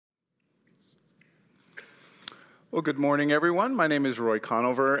Well, good morning, everyone. My name is Roy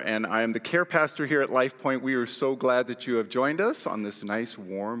Conover, and I am the care pastor here at Life Point. We are so glad that you have joined us on this nice,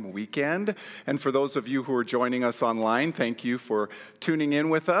 warm weekend. And for those of you who are joining us online, thank you for tuning in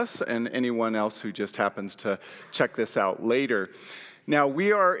with us, and anyone else who just happens to check this out later. Now,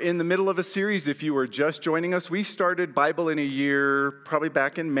 we are in the middle of a series. If you are just joining us, we started Bible in a Year probably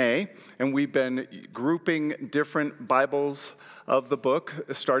back in May, and we've been grouping different Bibles of the book,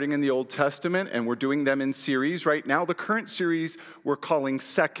 starting in the Old Testament, and we're doing them in series. Right now, the current series we're calling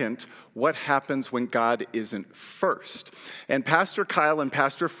Second, What Happens When God Isn't First. And Pastor Kyle and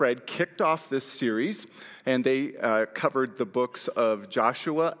Pastor Fred kicked off this series, and they covered the books of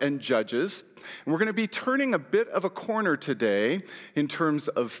Joshua and Judges. And we're going to be turning a bit of a corner today in terms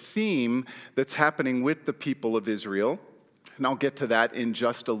of theme that's happening with the people of Israel. And I'll get to that in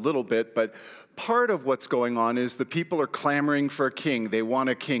just a little bit, but part of what's going on is the people are clamoring for a king. They want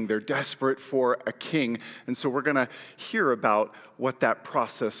a king. They're desperate for a king. And so we're going to hear about what that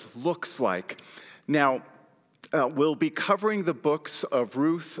process looks like. Now, we'll be covering the books of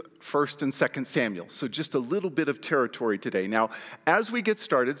Ruth, 1st and 2nd Samuel. So just a little bit of territory today. Now, as we get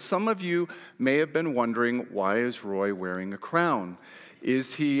started, some of you may have been wondering, why is Roy wearing a crown?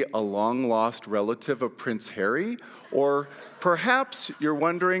 Is he a long-lost relative of Prince Harry? Or perhaps you're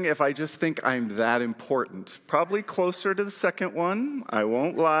wondering if I just think I'm that important. Probably closer to the second one, I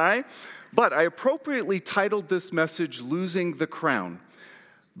won't lie. But I appropriately titled this message, Losing the Crown.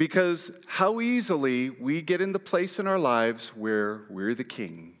 Because how easily we get in the place in our lives where we're the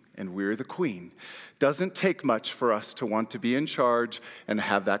king and we're the queen. Doesn't take much for us to want to be in charge and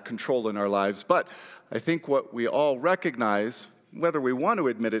have that control in our lives. But I think what we all recognize, whether we want to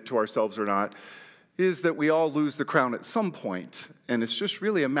admit it to ourselves or not, is that we all lose the crown at some point, and it's just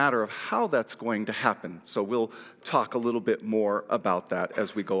really a matter of how that's going to happen. So we'll talk a little bit more about that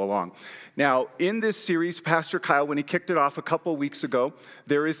as we go along. Now, in this series, Pastor Kyle, when he kicked it off a couple weeks ago,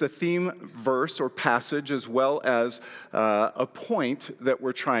 there is a theme verse or passage as well as a point that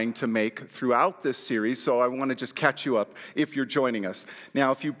we're trying to make throughout this series, so I want to just catch you up if you're joining us.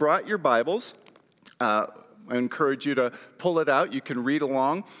 Now, if you brought your Bibles, I encourage you to pull it out. You can read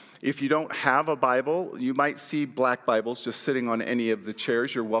along. If you don't have a Bible, you might see black Bibles just sitting on any of the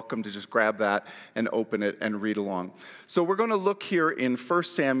chairs. You're welcome to just grab that and open it and read along. So we're going to look here in 1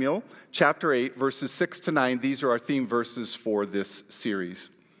 Samuel chapter 8, verses 6 to 9. These are our theme verses for this series.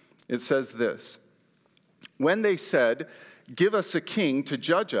 It says this: When they said, "Give us a king to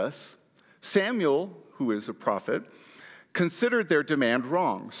judge us," Samuel, who is a prophet, considered their demand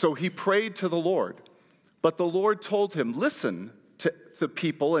wrong. So he prayed to the Lord. But the Lord told him, "Listen to the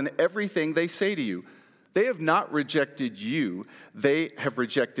people and everything they say to you. They have not rejected you. They have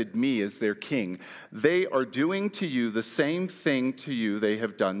rejected me as their king. They are doing to you the same thing to you they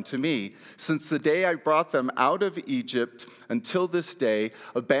have done to me. Since the day I brought them out of Egypt until this day,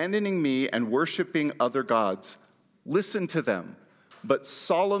 abandoning me and worshiping other gods. Listen to them, but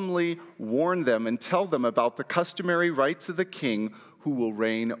solemnly warn them and tell them about the customary rights of the king who will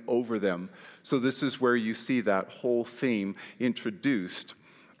reign over them." So this is where you see that whole theme introduced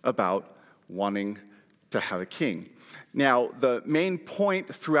about wanting to have a king. Now, the main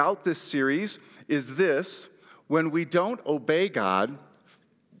point throughout this series is this: when we don't obey God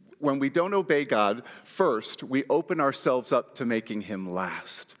first, we open ourselves up to making him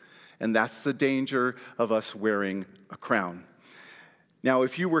last. And that's the danger of us wearing a crown. Now,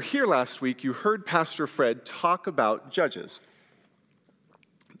 if you were here last week, you heard Pastor Fred talk about Judges,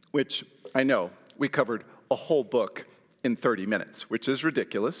 which I know we covered a whole book in 30 minutes, which is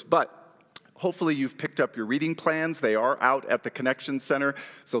ridiculous, but hopefully you've picked up your reading plans. They are out at the Connection Center,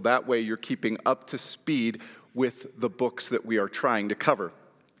 so that way you're keeping up to speed with the books that we are trying to cover.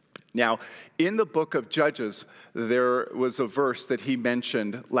 Now, in the book of Judges, there was a verse that he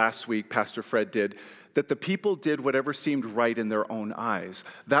mentioned last week, Pastor Fred did, that the people did whatever seemed right in their own eyes.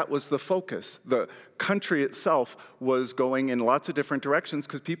 That was the focus. The country itself was going in lots of different directions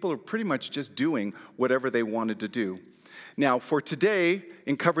because people are pretty much just doing whatever they wanted to do. Now, for today,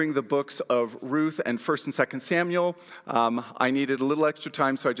 in covering the books of Ruth and 1st and 2nd Samuel, I needed a little extra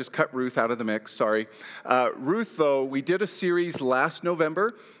time, so I just cut Ruth out of the mix, sorry. Ruth, though, we did a series last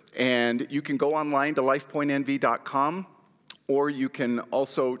November, and you can go online to lifepointnv.com, or you can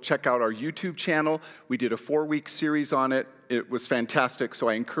also check out our YouTube channel. We did a 4-week series on it. It was fantastic, so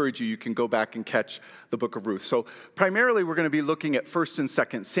I encourage you, you can go back and catch the book of Ruth. So primarily, we're going to be looking at 1st and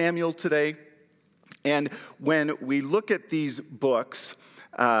 2nd Samuel today. And when we look at these books,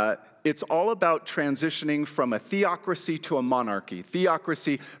 it's all about transitioning from a theocracy to a monarchy.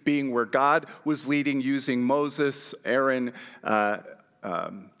 Theocracy being where God was leading using Moses, Aaron,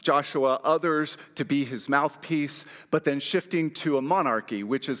 Joshua, others to be his mouthpiece, but then shifting to a monarchy,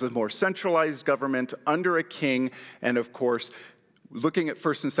 which is a more centralized government under a king. And of course, looking at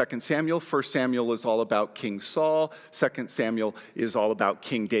 1st and 2nd Samuel, 1st Samuel is all about King Saul, 2nd Samuel is all about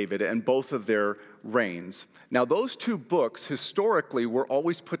King David, and both of their reigns. Now, those two books historically were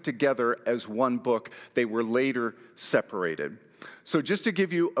always put together as one book. They were later separated. So just to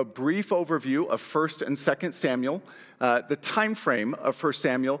give you a brief overview of 1st and 2nd Samuel, the time frame of 1st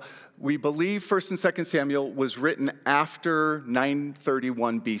Samuel, we believe 1st and 2nd Samuel was written after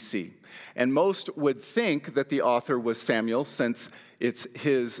 931 BC. And most would think that the author was Samuel, since it's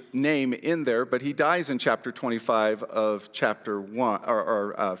his name in there, but he dies in chapter 25 of chapter 1,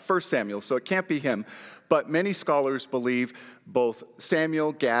 or 1 Samuel, so it can't be him. But many scholars believe both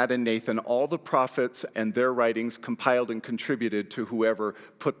Samuel, Gad, and Nathan, all the prophets and their writings compiled and contributed to whoever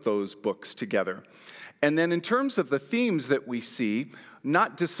put those books together. And then in terms of the themes that we see,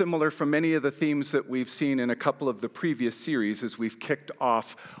 not dissimilar from many of the themes that we've seen in a couple of the previous series as we've kicked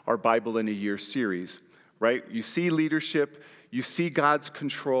off our Bible in a Year series, right? You see leadership, you see God's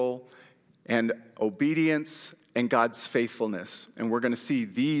control and obedience and God's faithfulness. And we're going to see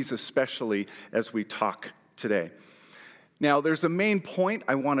these especially as we talk today. Now, there's a main point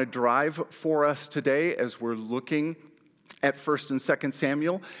I want to drive for us today as we're looking at 1st and 2nd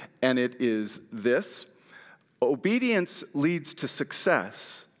Samuel, and it is this. Obedience leads to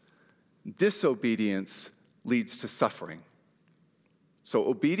success. Disobedience leads to suffering. So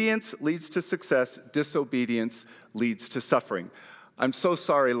obedience leads to success. Disobedience leads to suffering. I'm so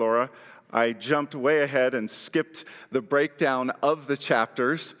sorry, Laura. I jumped way ahead and skipped the breakdown of the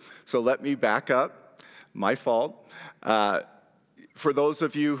chapters. So let me back up. My fault. For those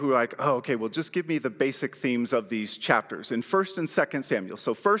of you who are like, oh, okay, well, just give me the basic themes of these chapters. In 1st and 2nd Samuel.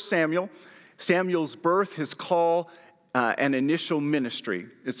 So 1st Samuel, Samuel's birth, his call, and initial ministry.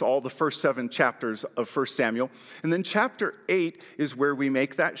 It's all the first 7 chapters of 1 Samuel. And then chapter 8 is where we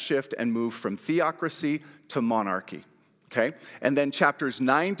make that shift and move from theocracy to monarchy. Okay? And then chapters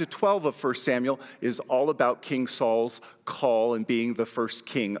 9 to 12 of 1 Samuel is all about King Saul's call and being the first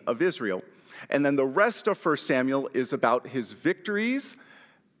king of Israel. And then the rest of 1 Samuel is about his victories,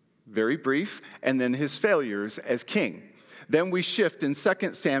 very brief, and then his failures as king. Then we shift in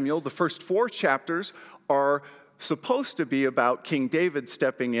 2 Samuel. The first 4 chapters are supposed to be about King David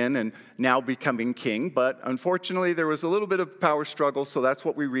stepping in and now becoming king, but unfortunately there was a little bit of power struggle, so that's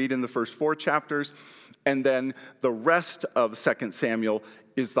what we read in the first 4 chapters. And then the rest of 2 Samuel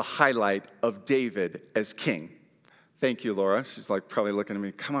is the highlight of David as king. Thank you, Laura. She's like probably looking at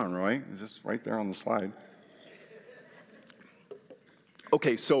me, come on, Roy, it's just right there on the slide.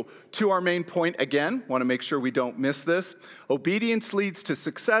 Okay, so to our main point again, want to make sure we don't miss this. Obedience leads to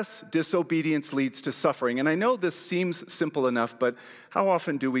success, disobedience leads to suffering. And I know this seems simple enough, but how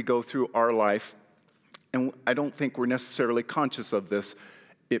often do we go through our life, and I don't think we're necessarily conscious of this.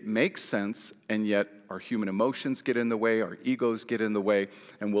 It makes sense, and yet our human emotions get in the way, our egos get in the way,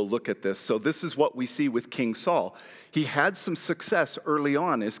 and we'll look at this. So this is what we see with King Saul. He had some success early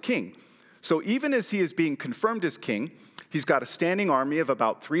on as king. So even as he is being confirmed as king, he's got a standing army of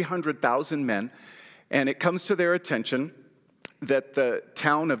about 300,000 men, and it comes to their attention that the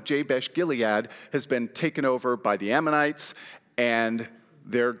town of Jabesh Gilead has been taken over by the Ammonites, and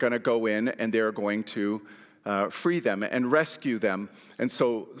they're going to go in and they're going to free them and rescue them. And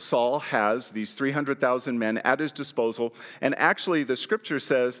so Saul has these 300,000 men at his disposal, and actually the scripture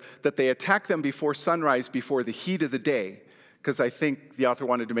says that they attack them before sunrise, before the heat of the day. Because I think the author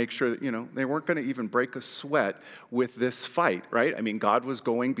wanted to make sure that, they weren't going to even break a sweat with this fight, right? I mean, God was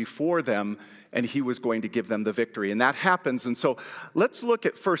going before them, and he was going to give them the victory. And that happens. And so let's look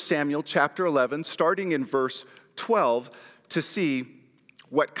at 1 Samuel chapter 11, starting in verse 12, to see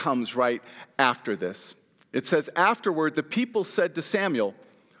what comes right after this. It says, afterward, the people said to Samuel,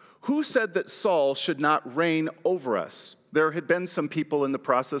 who said that Saul should not reign over us? There had been some people in the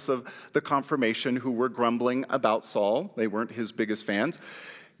process of the confirmation who were grumbling about Saul. They weren't his biggest fans.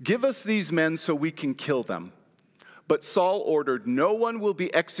 Give us these men so we can kill them. But Saul ordered, no one will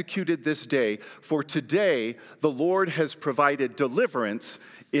be executed this day, for today the Lord has provided deliverance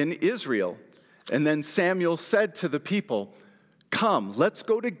in Israel. And then Samuel said to the people, come, let's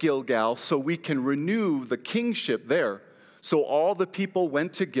go to Gilgal so we can renew the kingship there. So all the people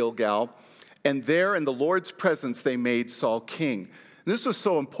went to Gilgal, and there in the Lord's presence, they made Saul king. And this was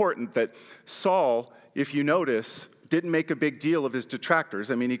so important that Saul, if you notice, didn't make a big deal of his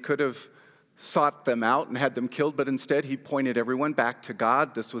detractors. I mean, he could have sought them out and had them killed, but instead he pointed everyone back to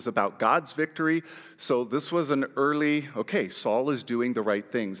God. This was about God's victory. So this was an early, okay, Saul is doing the right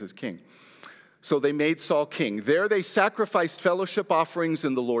things as king. So they made Saul king. There they sacrificed fellowship offerings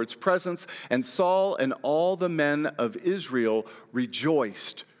in the Lord's presence, and Saul and all the men of Israel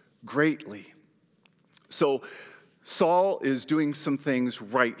rejoiced greatly. So Saul is doing some things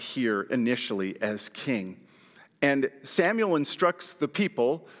right here initially as king. And Samuel instructs the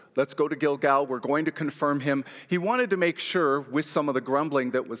people, let's go to Gilgal, we're going to confirm him. He wanted to make sure, with some of the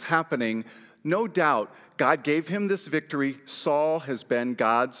grumbling that was happening, no doubt God gave him this victory. Saul has been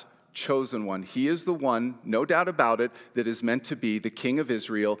God's chosen one. He is the one, no doubt about it, that is meant to be the king of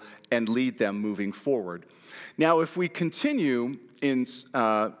Israel and lead them moving forward. Now, if we continue in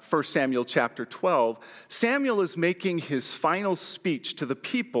 1 Samuel chapter 12, Samuel is making his final speech to the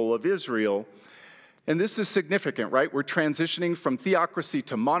people of Israel. And this is significant, right? We're transitioning from theocracy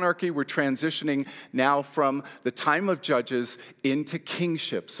to monarchy. We're transitioning now from the time of judges into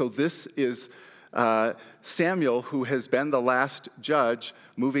kingship. So this is Samuel, who has been the last judge,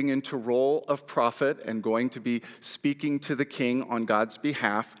 moving into role of prophet and going to be speaking to the king on God's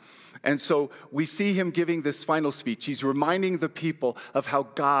behalf. And so we see him giving this final speech. He's reminding the people of how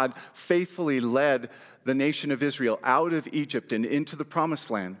God faithfully led the nation of Israel out of Egypt and into the promised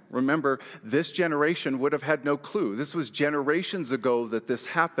land. Remember, this generation would have had no clue. This was generations ago that this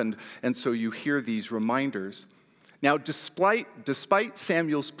happened, and so you hear these reminders. Now, despite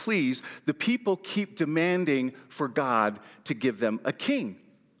Samuel's pleas, the people keep demanding for God to give them a king.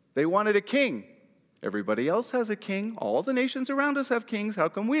 They wanted a king. Everybody else has a king. All the nations around us have kings. How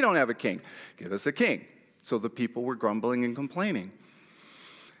come we don't have a king? Give us a king. So the people were grumbling and complaining.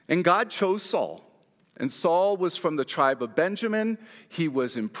 And God chose Saul. And Saul was from the tribe of Benjamin. He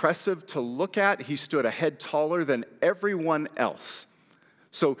was impressive to look at. He stood a head taller than everyone else.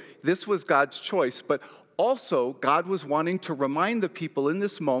 So this was God's choice. But also, God was wanting to remind the people in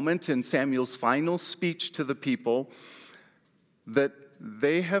this moment, in Samuel's final speech to the people, that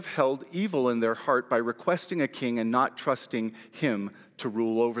they have held evil in their heart by requesting a king and not trusting him to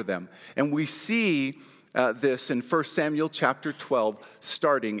rule over them. And we see this in 1 Samuel chapter 12,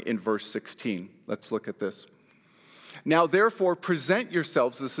 starting in verse 16. Let's look at this. Now, therefore, present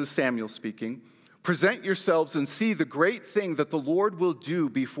yourselves, this is Samuel speaking, present yourselves and see the great thing that the Lord will do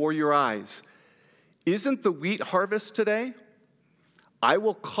before your eyes. Isn't the wheat harvest today? I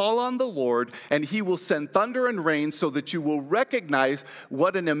will call on the Lord, and he will send thunder and rain so that you will recognize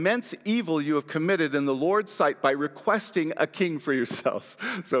what an immense evil you have committed in the Lord's sight by requesting a king for yourselves.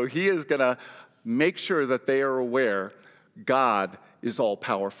 So he is going to make sure that they are aware God is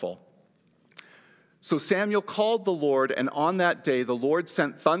all-powerful. So Samuel called the Lord, and on that day the Lord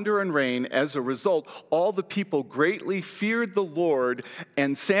sent thunder and rain. As a result, all the people greatly feared the Lord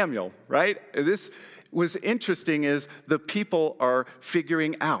and Samuel, right? This was interesting is the people are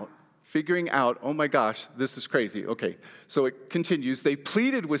figuring out, oh my gosh, this is crazy. Okay, so it continues. They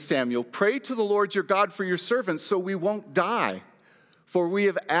pleaded with Samuel, pray to the Lord your God for your servants so we won't die. For we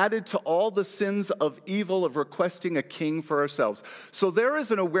have added to all the sins of evil of requesting a king for ourselves. So there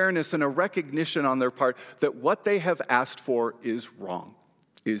is an awareness and a recognition on their part that what they have asked for is wrong,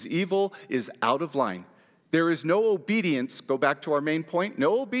 is evil, is out of line. There is no obedience, go back to our main point,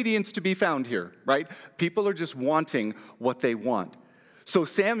 no obedience to be found here, right? People are just wanting what they want. So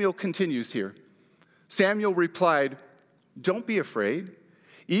Samuel continues here. Samuel replied, don't be afraid.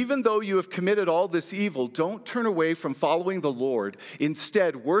 Even though you have committed all this evil, don't turn away from following the Lord.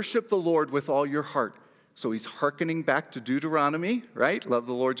 Instead, worship the Lord with all your heart. So he's hearkening back to Deuteronomy, right? Love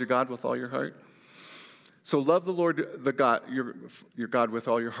the Lord your God with all your heart. So love the Lord your God with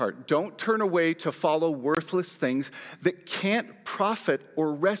all your heart. Don't turn away to follow worthless things that can't profit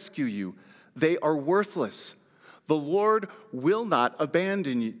or rescue you. They are worthless. The Lord will not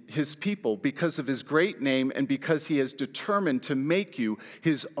abandon his people because of his great name and because he has determined to make you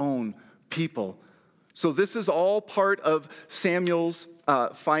his own people. So this is all part of Samuel's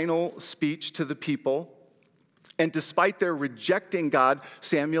final speech to the people. And despite their rejecting God,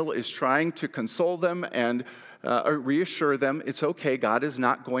 Samuel is trying to console them and reassure them, it's okay, God is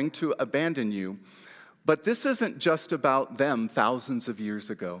not going to abandon you. But this isn't just about them thousands of years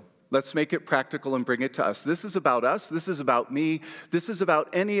ago. Let's make it practical and bring it to us. This is about us. This is about me. This is about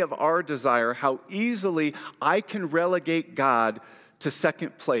any of our desire, how easily I can relegate God to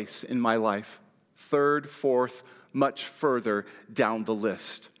second place in my life. Third, fourth, much further down the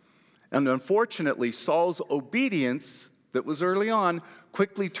list. And unfortunately, Saul's obedience that was early on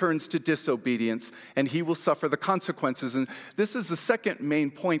quickly turns to disobedience, and he will suffer the consequences. And this is the second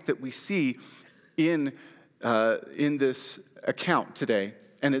main point that we see in this account today.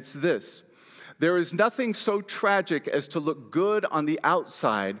 And it's this. There is nothing so tragic as to look good on the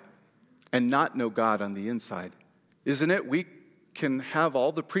outside and not know God on the inside. Isn't it? We can have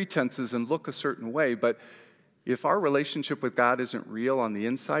all the pretenses and look a certain way, but if our relationship with God isn't real on the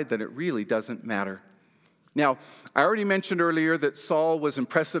inside, then it really doesn't matter. Now, I already mentioned earlier that Saul was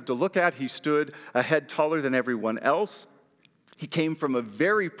impressive to look at. He stood a head taller than everyone else. He came from a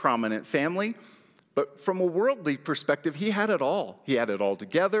very prominent family, but from a worldly perspective, he had it all. He had it all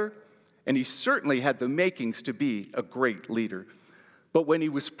together, and he certainly had the makings to be a great leader. But when he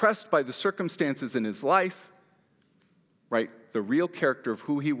was pressed by the circumstances in his life, right, the real character of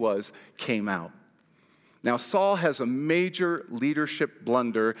who he was came out. Now, Saul has a major leadership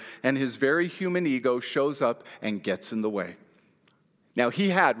blunder, and his very human ego shows up and gets in the way. Now, he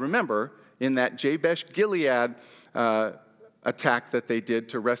had, remember, in that Jabesh-Gilead attack that they did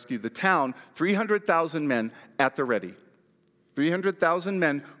to rescue the town, 300,000 men at the ready. 300,000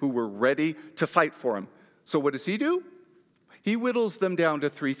 men who were ready to fight for him. So what does he do? He whittles them down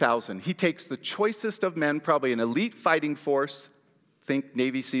to 3,000. He takes the choicest of men, probably an elite fighting force, think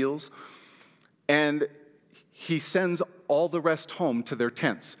Navy SEALs, and he sends all the rest home to their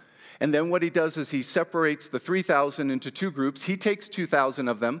tents. And then what he does is he separates the 3,000 into two groups. He takes 2,000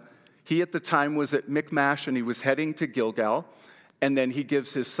 of them. He at the time was at Michmash and he was heading to Gilgal. And then he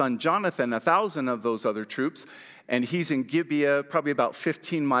gives his son Jonathan 1,000 of those other troops. And he's in Gibeah, probably about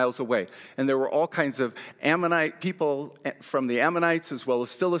 15 miles away. And there were all kinds of Ammonite people from the Ammonites as well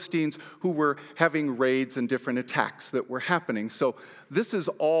as Philistines who were having raids and different attacks that were happening. So this is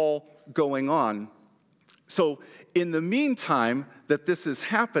all going on. So in the meantime that this is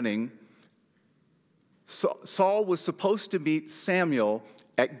happening, Saul was supposed to meet Samuel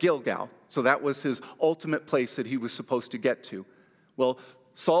at Gilgal. So that was his ultimate place that he was supposed to get to. Well,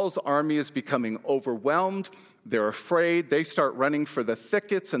 Saul's army is becoming overwhelmed. They're afraid. They start running for the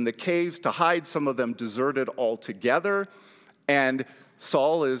thickets and the caves to hide. Some of them deserted altogether. And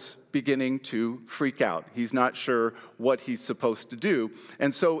Saul is beginning to freak out. He's not sure what he's supposed to do.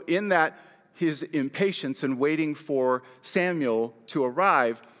 And so in that his impatience and waiting for Samuel to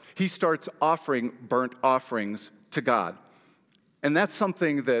arrive, he starts offering burnt offerings to God. And that's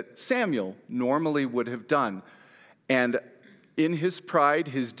something that Samuel normally would have done. And in his pride,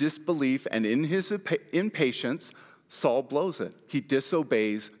 his disbelief, and in his impatience, Saul blows it. He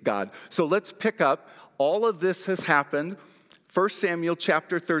disobeys God. So let's pick up. All of this has happened. 1 Samuel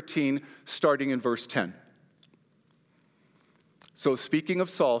chapter 13, starting in verse 10. So speaking of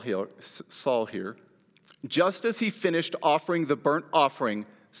Saul here, just as he finished offering the burnt offering,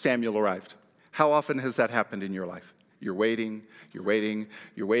 Samuel arrived. How often has that happened in your life? You're waiting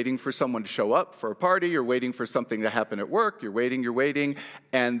for someone to show up for a party, you're waiting for something to happen at work, you're waiting,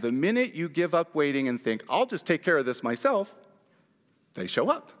 and the minute you give up waiting and think, I'll just take care of this myself, they show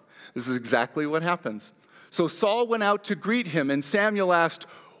up. This is exactly what happens. So Saul went out to greet him, and Samuel asked,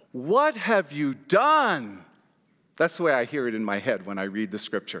 "What have you done?" That's the way I hear it in my head when I read the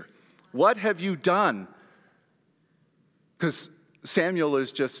scripture. What have you done? Because Samuel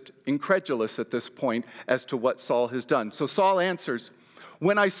is just incredulous at this point as to what Saul has done. So Saul answers,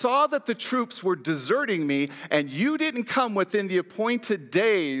 "When I saw that the troops were deserting me and you didn't come within the appointed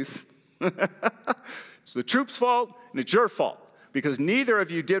days," it's the troops' fault and it's your fault because neither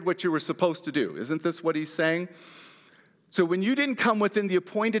of you did what you were supposed to do. Isn't this what he's saying? So when you didn't come within the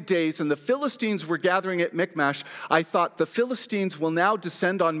appointed days and the Philistines were gathering at Michmash, I thought the Philistines will now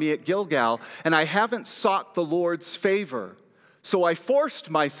descend on me at Gilgal, and I haven't sought the Lord's favor. So I forced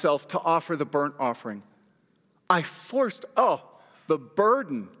myself to offer the burnt offering. The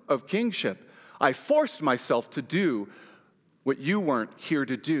burden of kingship. I forced myself to do what you weren't here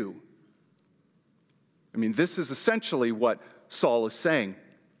to do. I mean, this is essentially what Saul is saying.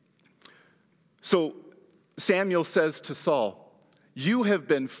 So Samuel says to Saul, "You have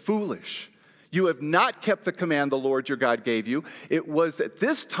been foolish. You have not kept the command the Lord your God gave you. It was at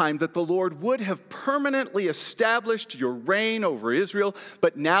this time that the Lord would have permanently established your reign over Israel,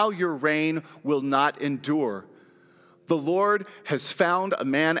 but now your reign will not endure. The Lord has found a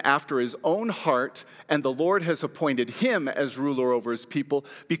man after his own heart, and the Lord has appointed him as ruler over his people,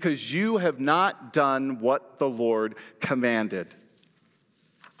 because you have not done what the Lord commanded."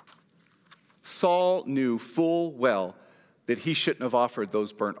 Saul knew full well that he shouldn't have offered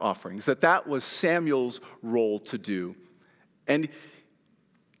those burnt offerings, that was Samuel's role to do. And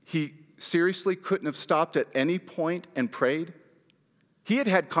he seriously couldn't have stopped at any point and prayed. He had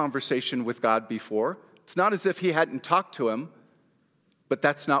had conversation with God before. It's not as if he hadn't talked to him, but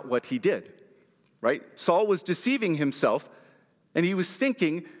that's not what he did, right? Saul was deceiving himself, and he was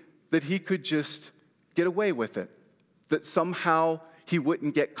thinking that he could just get away with it, that somehow he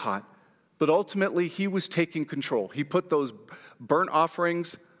wouldn't get caught. But ultimately, he was taking control. He put those burnt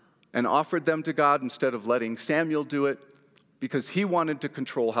offerings and offered them to God instead of letting Samuel do it. because he wanted to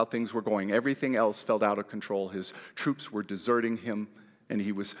control how things were going. Everything else felt out of control. His troops were deserting him, and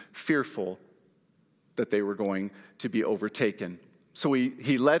he was fearful that they were going to be overtaken. So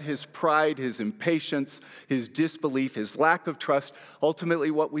he let his pride, his impatience, his disbelief, his lack of trust.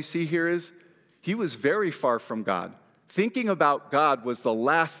 Ultimately, what we see here is he was very far from God. Thinking about God was the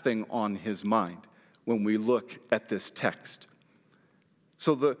last thing on his mind when we look at this text.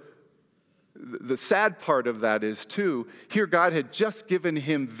 So the sad part of that is, too, here God had just given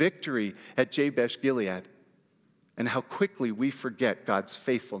him victory at Jabesh Gilead. And how quickly we forget God's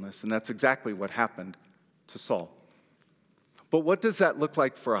faithfulness. And that's exactly what happened to Saul. But what does that look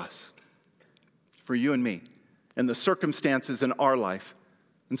like for us? For you and me, and the circumstances in our life.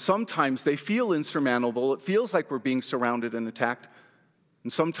 And sometimes they feel insurmountable. It feels like we're being surrounded and attacked.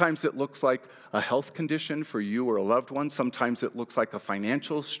 And sometimes it looks like a health condition for you or a loved one. Sometimes it looks like a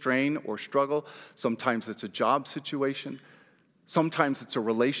financial strain or struggle. Sometimes it's a job situation. Sometimes it's a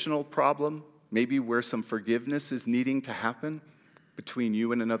relational problem, maybe where some forgiveness is needing to happen between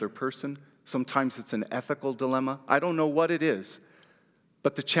you and another person. Sometimes it's an ethical dilemma. I don't know what it is.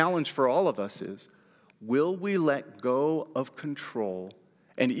 But the challenge for all of us is, will we let go of control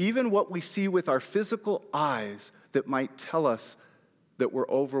and even what we see with our physical eyes that might tell us that we're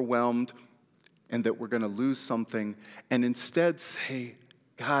overwhelmed and that we're going to lose something, and instead say,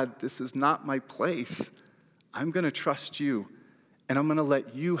 God, this is not my place. I'm going to trust you, and I'm going to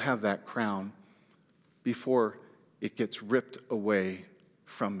let you have that crown before it gets ripped away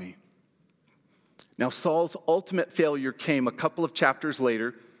from me. Now, Saul's ultimate failure came a couple of chapters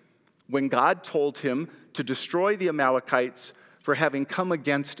later when God told him to destroy the Amalekites for having come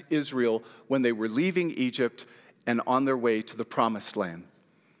against Israel when they were leaving Egypt and on their way to the Promised Land.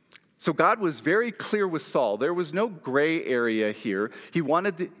 So God was very clear with Saul. There was no gray area here. He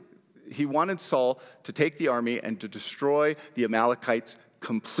wanted Saul to take the army and to destroy the Amalekites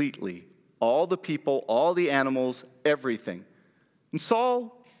completely. All the people, all the animals, everything. And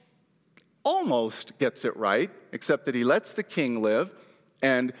Saul almost gets it right, except that he lets the king live,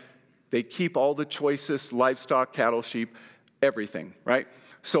 and they keep all the choicest livestock, cattle, sheep, everything, right?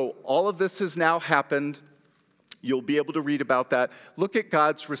 So all of this has now happened. You'll be able to read about that. Look at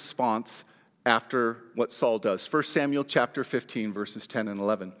God's response after what Saul does. 1 Samuel chapter 15, verses 10 and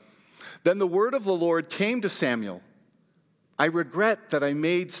 11. Then the word of the Lord came to Samuel. I regret that I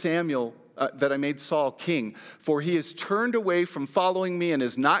made Saul king, for he has turned away from following me and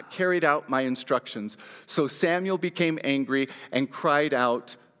has not carried out my instructions. So Samuel became angry and cried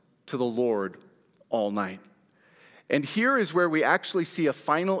out to the Lord all night. And here is where we actually see a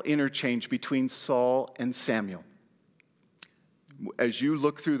final interchange between Saul and Samuel. As you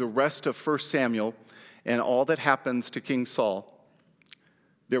look through the rest of 1 Samuel and all that happens to King Saul,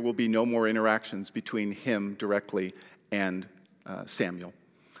 there will be no more interactions between him directly and Samuel.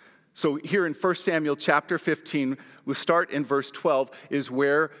 So here in 1 Samuel chapter 15, we'll start in verse 12, is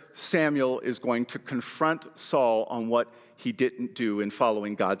where Samuel is going to confront Saul on what he didn't do in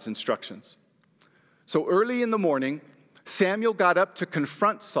following God's instructions. So early in the morning, Samuel got up to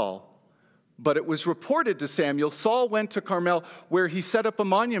confront Saul, but it was reported to Samuel, Saul went to Carmel where he set up a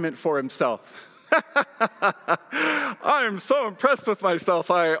monument for himself. I am so impressed with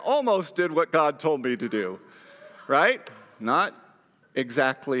myself, I almost did what God told me to do. Right? Not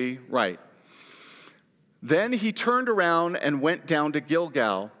exactly right. Then he turned around and went down to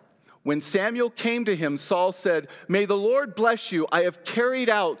Gilgal. When Samuel came to him, Saul said, "May the Lord bless you. I have carried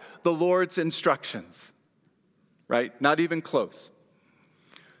out the Lord's instructions." Right? Not even close.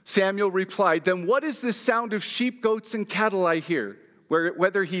 Samuel replied, "Then what is this sound of sheep, goats, and cattle I hear?"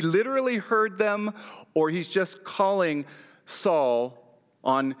 Whether he literally heard them or he's just calling Saul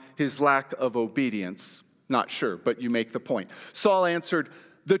on his lack of obedience. Not sure, but you make the point. Saul answered,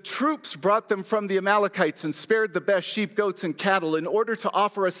 "The troops brought them from the Amalekites and spared the best sheep, goats, and cattle in order to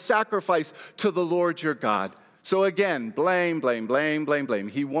offer a sacrifice to the Lord your God." So again, blame.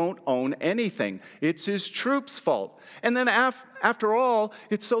 He won't own anything. It's his troops' fault. And then after all,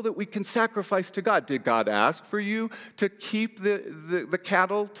 it's so that we can sacrifice to God. Did God ask for you to keep the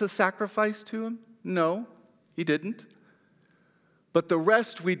cattle to sacrifice to him? No, he didn't. But the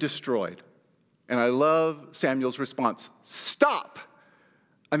rest we destroyed. And I love Samuel's response. Stop.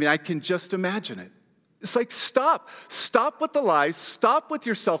 I mean, I can just imagine it. It's like, stop. Stop with the lies. Stop with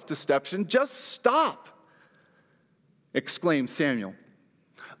your self-deception. Just stop. Exclaimed Samuel.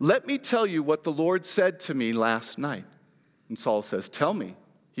 "Let me tell you what the Lord said to me last night." And Saul says, "Tell me,"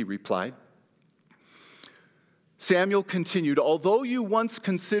 he replied. Samuel continued, "Although you once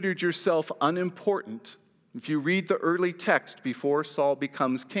considered yourself unimportant," if you read the early text before Saul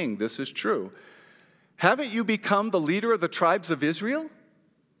becomes king, this is true. Haven't you become the leader of the tribes of Israel?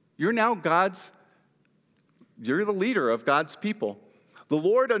 You're the leader of God's people. The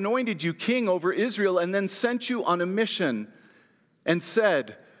Lord anointed you king over Israel and then sent you on a mission and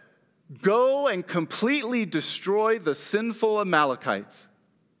said, go and completely destroy the sinful Amalekites.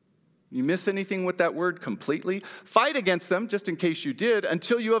 You miss anything with that word, completely? Fight against them, just in case you did,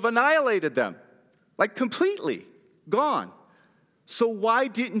 until you have annihilated them. Like completely, gone. So why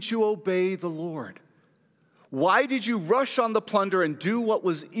didn't you obey the Lord? Why did you rush on the plunder and do what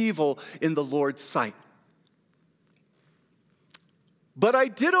was evil in the Lord's sight? But I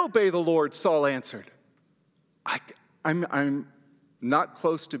did obey the Lord, Saul answered. I'm not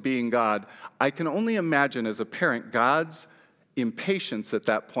close to being God. I can only imagine as a parent, God's impatience at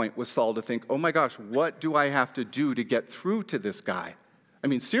that point with Saul to think, oh my gosh, what do I have to do to get through to this guy? I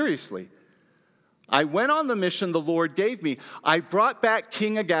mean, seriously. I went on the mission the Lord gave me. I brought back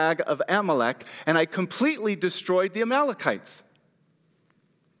King Agag of Amalek, and I completely destroyed the Amalekites.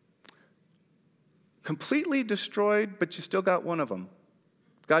 Completely destroyed, but you still got one of them.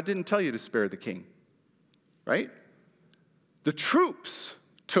 God didn't tell you to spare the king, right? The troops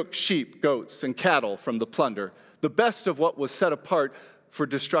took sheep, goats, and cattle from the plunder, the best of what was set apart for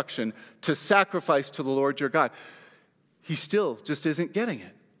destruction, to sacrifice to the Lord your God. He still just isn't getting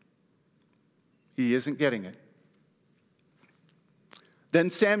it. He isn't getting it. Then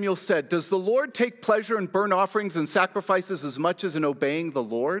Samuel said, does the Lord take pleasure in burnt offerings and sacrifices as much as in obeying the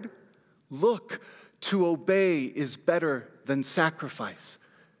Lord? Look, to obey is better than sacrifice.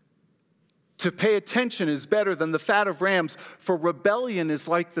 To pay attention is better than the fat of rams, for rebellion is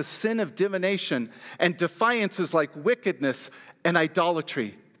like the sin of divination, and defiance is like wickedness and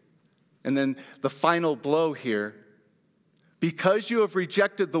idolatry. And then the final blow here, because you have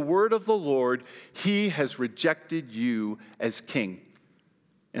rejected the word of the Lord, he has rejected you as king.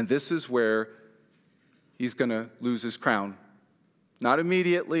 And this is where he's going to lose his crown. Not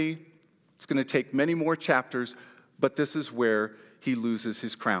immediately. It's going to take many more chapters, but this is where he loses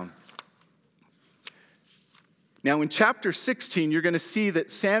his crown. Now in chapter 16, you're going to see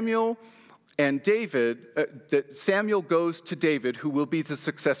that Samuel goes to David, who will be the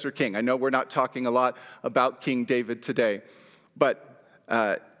successor king. I know we're not talking a lot about King David today, but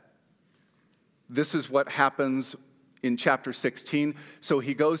this is what happens in chapter 16. So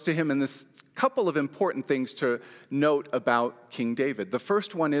he goes to him, and this couple of important things to note about King David. The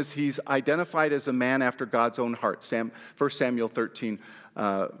first one is he's identified as a man after God's own heart. 1 Samuel 13,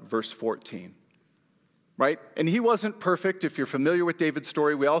 verse 14. Right? And he wasn't perfect. If you're familiar with David's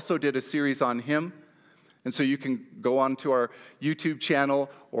story, we also did a series on him. And so you can go on to our YouTube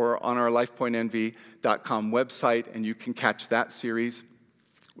channel or on our lifepointnv.com website, and you can catch that series.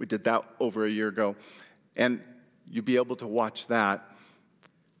 We did that over a year ago. And you'll be able to watch that,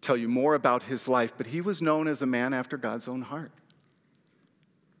 tell you more about his life. But he was known as a man after God's own heart.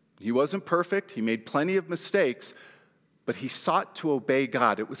 He wasn't perfect. He made plenty of mistakes. But he sought to obey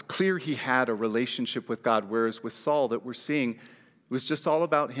God. It was clear he had a relationship with God, whereas with Saul that we're seeing, it was just all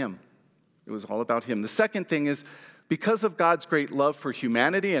about him. It was all about him. The second thing is, because of God's great love for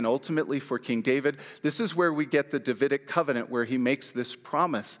humanity and ultimately for King David, this is where we get the Davidic covenant, where he makes this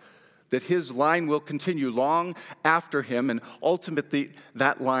promise that his line will continue long after him, and ultimately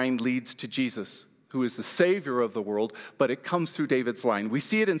that line leads to Jesus, who is the Savior of the world, but it comes through David's line. We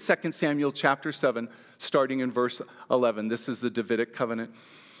see it in 2 Samuel chapter 7, starting in verse 11. This is the Davidic covenant.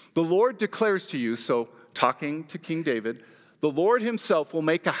 The Lord declares to you, so talking to King David, the Lord himself will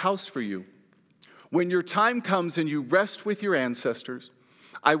make a house for you. When your time comes and you rest with your ancestors,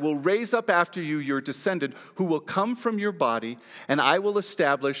 I will raise up after you your descendant who will come from your body, and I will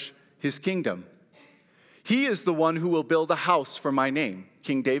establish his kingdom. He is the one who will build a house for my name.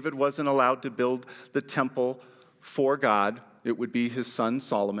 King David wasn't allowed to build the temple for God. It would be his son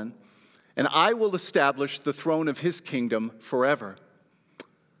Solomon. And I will establish the throne of his kingdom forever.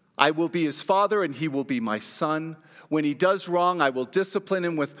 I will be his father, and he will be my son. When he does wrong, I will discipline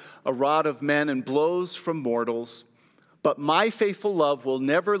him with a rod of men and blows from mortals. But my faithful love will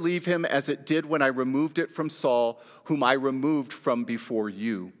never leave him, as it did when I removed it from Saul, whom I removed from before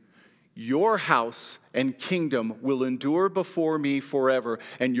you. Your house and kingdom will endure before me forever,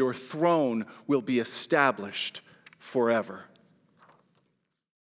 and your throne will be established forever.